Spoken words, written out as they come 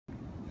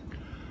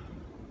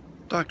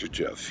Dr.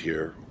 Jeff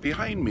here.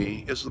 Behind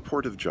me is the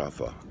port of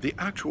Jaffa, the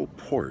actual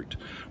port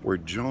where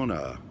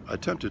Jonah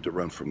attempted to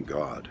run from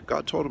God.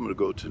 God told him to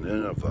go to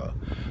Nineveh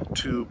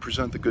to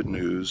present the good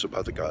news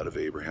about the God of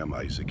Abraham,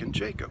 Isaac, and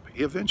Jacob.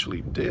 He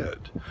eventually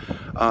did.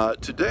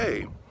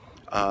 Today,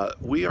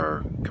 we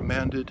are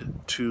commanded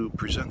to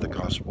present the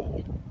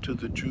gospel to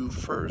the Jew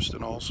first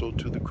and also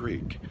to the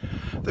Greek.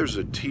 There's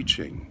a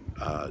teaching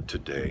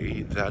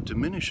today that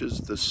diminishes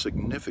the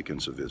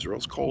significance of Israel.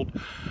 It's called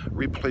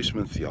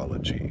replacement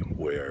theology,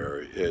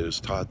 where it is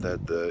taught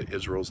that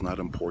Israel is not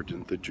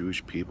important, the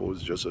Jewish people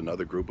is just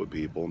another group of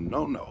people.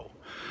 No.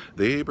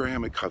 The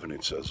Abrahamic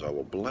covenant says, I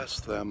will bless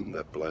them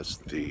that bless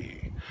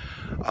thee.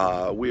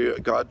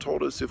 God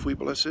told us if we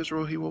bless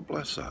Israel, he will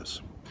bless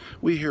us.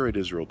 We here at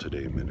Israel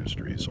Today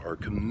Ministries are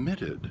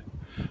committed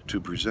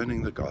to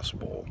presenting the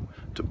gospel,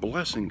 to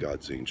blessing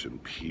God's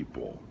ancient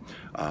people.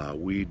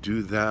 We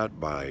do that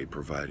by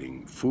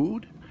providing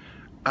food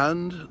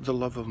and the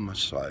love of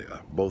Messiah,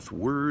 both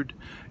word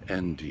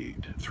and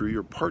deed. Through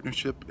your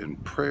partnership in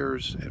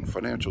prayers and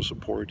financial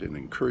support and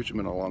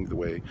encouragement along the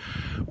way,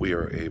 we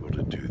are able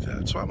to do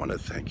that. So I want to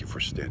thank you for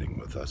standing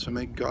with us, and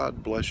may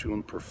God bless you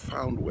in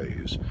profound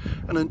ways.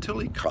 And until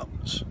he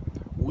comes,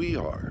 we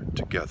are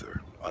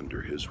together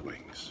under his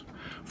wings.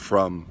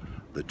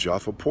 From the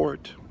Jaffa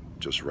port,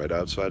 just right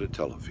outside of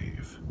Tel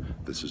Aviv,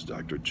 this is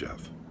Dr.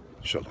 Jeff.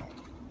 Shalom.